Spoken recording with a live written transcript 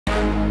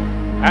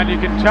And you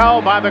can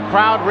tell by the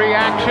crowd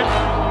reaction,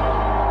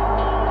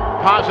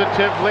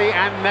 positively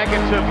and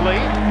negatively.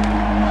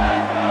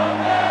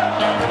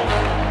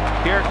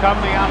 Here come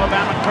the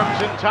Alabama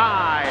Crimson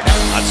Tide.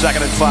 On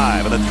 2nd and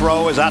 5, and the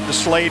throw is out to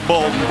Slade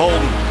Bolden.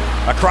 Bolden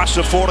across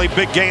the 40,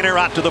 big gainer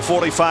out to the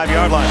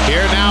 45-yard line.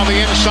 Here now the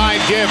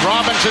inside give.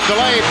 Robinson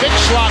delay, big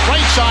slot,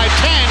 right side,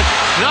 10,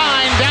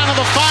 9, down to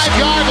the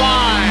 5-yard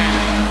line.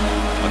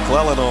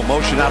 McClellan will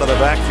motion out of the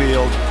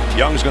backfield.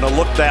 Young's going to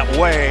look that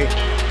way.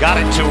 Got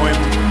it to him.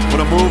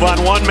 Put a move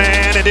on one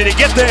man, and did he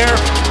get there?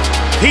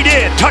 He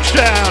did.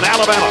 Touchdown,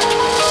 Alabama.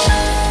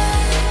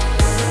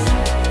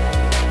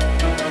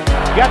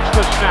 Gets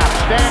the snap,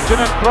 stands in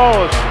and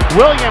throws.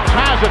 Williams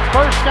has it.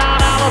 First down,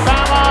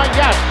 Alabama.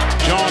 Yes.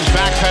 Jones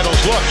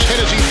backpedals, looks, hit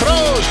as he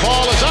throws.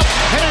 Ball is up.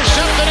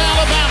 Intercepted,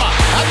 Alabama.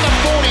 At the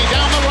 40,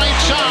 down the right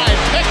side.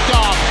 Picked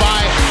off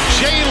by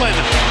Jalen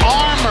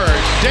Armour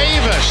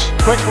Davis.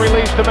 Quick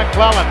release to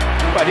McClellan,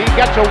 but he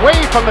gets away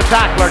from the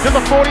tackler to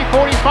the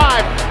 40-45.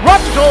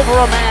 Runs over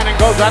a man and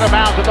goes out of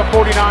bounds at the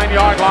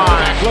 49-yard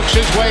line. Back looks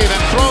his way,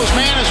 then throws.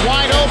 Man is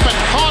wide open.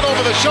 Caught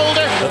over the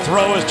shoulder. The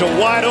throw is to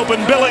wide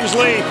open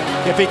Billingsley.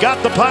 If he got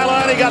the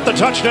pylon, he got the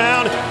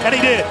touchdown, and he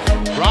did.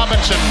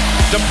 Robinson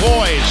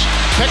deploys,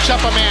 picks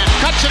up a man,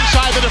 cuts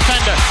inside the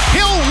defender.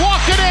 He'll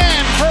walk it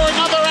in for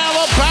another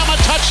Alabama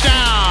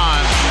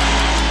touchdown.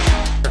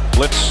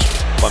 Blitz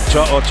on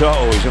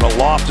To'o. He's going to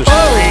loft the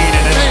screen,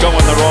 and it's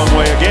going the wrong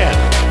way again.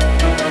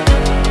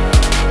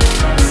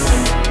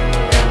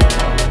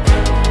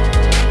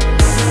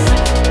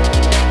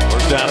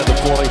 We're down at the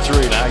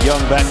 43. Now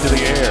Young back to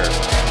the air.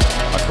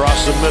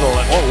 Across the middle.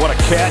 And oh, what a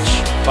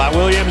catch by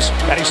Williams.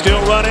 And he's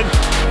still running.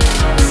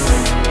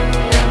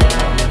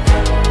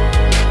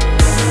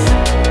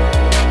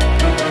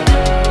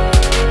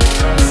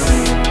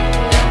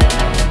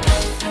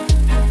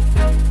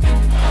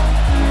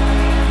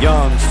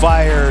 Young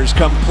fires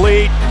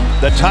complete.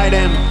 The tight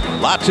end,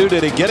 Latu,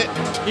 did he get it?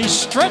 He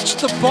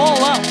stretched the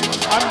ball out.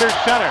 Under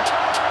center.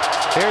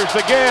 Here's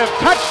the give.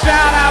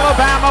 Touchdown,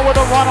 Alabama with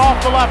a run off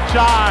the left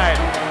side.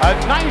 A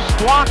nice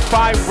block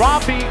by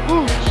Robbie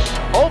Ouzts,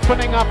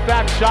 opening up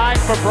that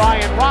side for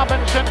Brian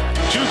Robinson.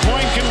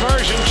 2-point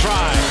conversion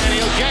try, and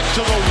he'll get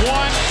to the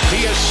 1.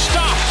 He is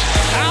stopped.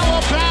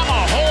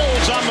 Alabama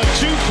holds on the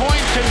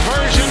 2-point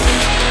conversion.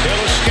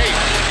 He'll escape.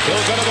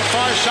 He'll go to the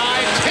far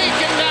side,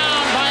 taken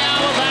down by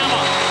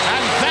Alabama,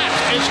 and that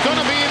is going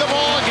to be